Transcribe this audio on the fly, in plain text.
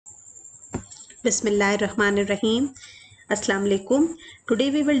Bismillahirrahmanirrahim. Assalamu alaikum.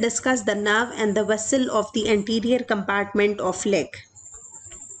 Today we will discuss the nerve and the vessel of the anterior compartment of leg.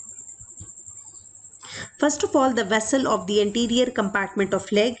 First of all, the vessel of the anterior compartment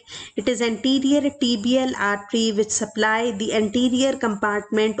of leg. It is anterior tibial artery which supply the anterior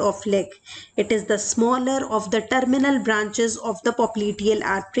compartment of leg. It is the smaller of the terminal branches of the popliteal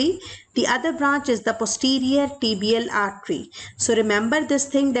artery. The other branch is the posterior tibial artery. So remember this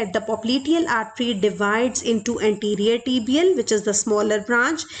thing, that the popliteal artery divides into anterior tibial, which is the smaller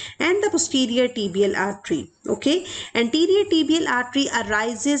branch, and the posterior tibial artery. Okay, anterior tibial artery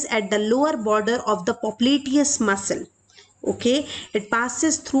arises at the lower border of the popliteus muscle. Okay, it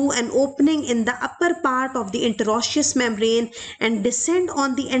passes through an opening in the upper part of the interosseous membrane and descend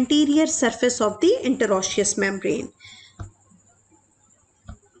on the anterior surface of the interosseous membrane.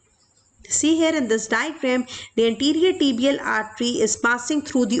 See here in this diagram, the anterior tibial artery is passing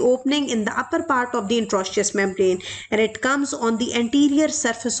through the opening in the upper part of the interosseous membrane, and it comes on the anterior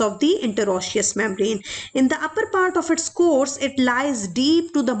surface of the interosseous membrane. In the upper part of its course, it lies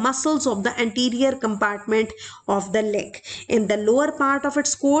deep to the muscles of the anterior compartment of the leg. In the lower part of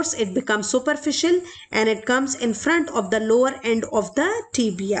its course, it becomes superficial and it comes in front of the lower end of the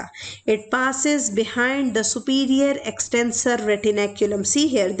tibia. It passes behind the superior extensor retinaculum. See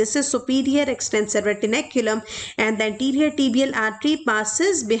here, this is superior extensor retinaculum, and the anterior tibial artery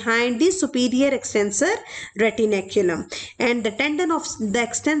passes behind the superior extensor retinaculum. And the tendon of the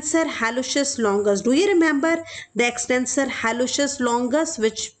extensor hallucis longus. Do you remember the extensor hallucis longus,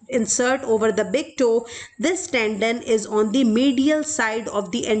 which insert over the big toe? This tendon is on the medial side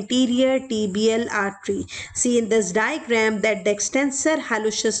of the anterior tibial artery. See in this diagram that the extensor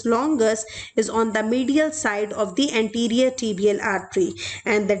hallucis longus is on the medial side of the anterior tibial artery,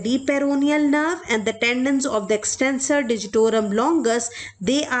 and the deep peroneal nerve and the tendons of the extensor digitorum longus,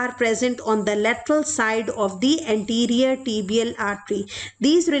 they are present on the lateral side of the anterior tibial artery.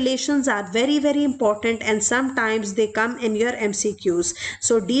 These relations are very important, and sometimes they come in your MCQs.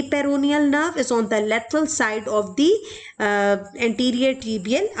 So deep peroneal nerve is on the lateral side of the anterior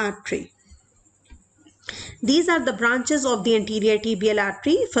tibial artery. These are the branches of the anterior tibial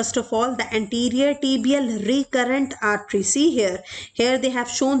artery. First of all, the anterior tibial recurrent artery. See here. Here they have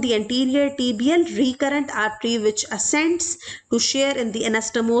shown the anterior tibial recurrent artery which ascends to share in the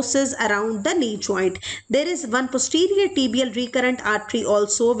anastomosis around the knee joint. There is one posterior tibial recurrent artery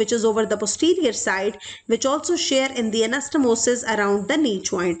also, which is over the posterior side, which also share in the anastomosis around the knee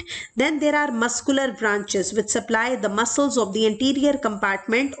joint. Then there are muscular branches which supply the muscles of the anterior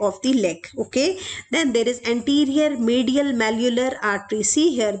compartment of the leg. Okay. Then there is anterior medial malleolar artery.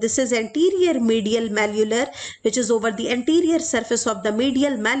 See here, this is anterior medial malleolar, which is over the anterior surface of the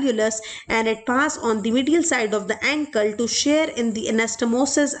medial malleolus, and it passes on the medial side of the ankle to share in the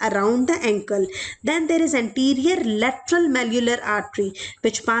anastomosis around the ankle. Then there is anterior lateral malleolar artery,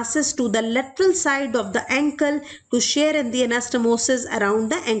 which passes to the lateral side of the ankle to share in the anastomosis around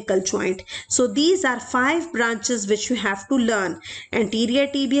the ankle joint. So these are 5 branches which you have to learn. Anterior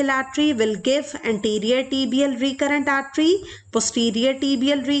tibial artery will give anterior tibial recurrent artery, posterior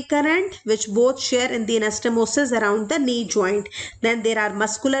tibial recurrent, which both share in the anastomosis around the knee joint. Then there are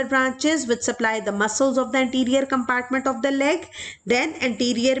muscular branches which supply the muscles of the anterior compartment of the leg. Then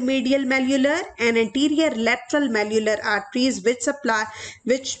anterior medial malleolar and anterior lateral malleolar arteries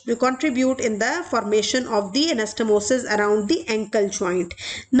which contribute in the formation of the anastomosis around the ankle joint.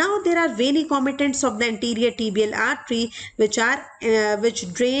 Now there are veiny comitants of the anterior tibial artery which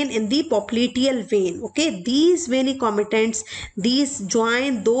drain in the popliteal vein. Okay, these veiny comitants, these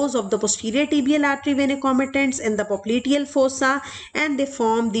join those of the posterior tibial artery veiny comitants in the popliteal fossa, and they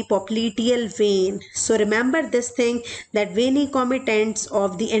form the popliteal vein. So remember this thing, that veiny comitants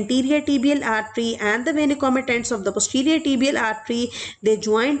of the anterior tibial artery and the veiny comitants of the posterior tibial artery, they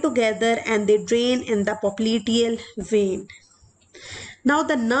join together and they drain in the popliteal vein. Now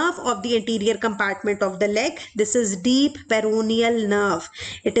the nerve of the anterior compartment of the leg, this is deep peroneal nerve.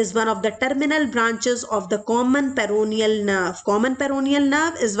 It is one of the terminal branches of the common peroneal nerve. Common peroneal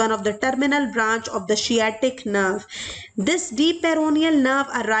nerve is one of the terminal branch of the sciatic nerve. This deep peroneal nerve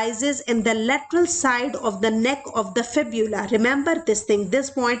arises in the lateral side of the neck of the fibula. Remember this thing,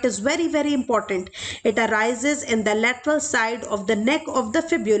 this point is very important. It arises in the lateral side of the neck of the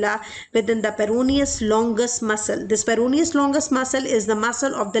fibula within the peroneus longus muscle. This peroneus longus muscle is the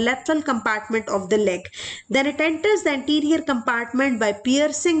muscle of the lateral compartment of the leg. Then it enters the anterior compartment by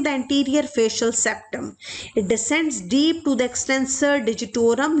piercing the anterior facial septum. It descends deep to the extensor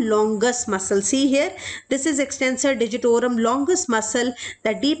digitorum longus muscle. See here, this is extensor digitorum longus muscle.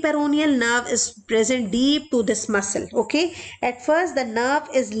 The deep peroneal nerve is present deep to this muscle. Okay, at first the nerve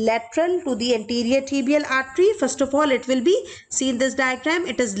is lateral to the anterior tibial artery. First of all, it will be, see in this diagram,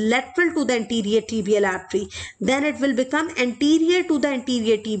 it is lateral to the anterior tibial artery. Then it will become anterior to the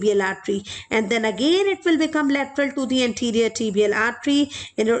anterior tibial artery, and then again it will become lateral to the anterior tibial artery,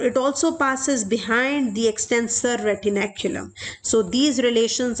 and it also passes behind the extensor retinaculum. So these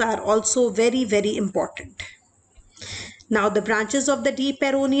relations are also very, very important. Now the branches of the deep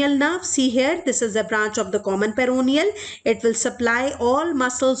peroneal nerve, see here, this is a branch of the common peroneal. It will supply all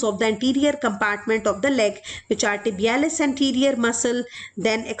muscles of the anterior compartment of the leg, which are tibialis anterior muscle,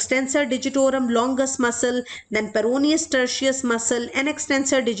 then extensor digitorum longus muscle, then peroneus tertius muscle, and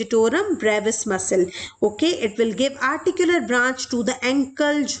extensor digitorum brevis muscle. Okay, it will give articular branch to the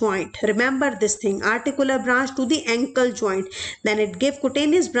ankle joint. Remember this thing, articular branch to the ankle joint. Then it gives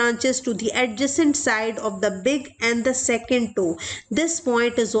cutaneous branches to the adjacent side of the big and the second toe. This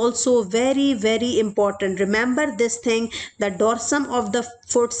point is also very, very important. Remember this thing, the dorsum of the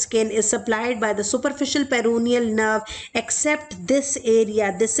foot skin is supplied by the superficial peroneal nerve except this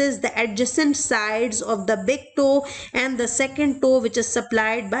area. This is the adjacent sides of the big toe and the second toe, which is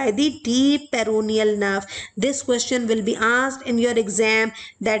supplied by the deep peroneal nerve. This question will be asked in your exam,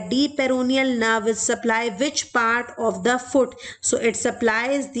 that deep peroneal nerve will supply which part of the foot. So it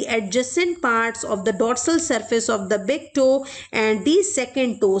supplies the adjacent parts of the dorsal surface of the big toe and the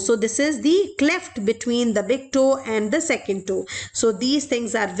second toe. So this is the cleft between the big toe and the second toe. So these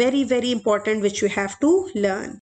things are very, very important, which you have to learn.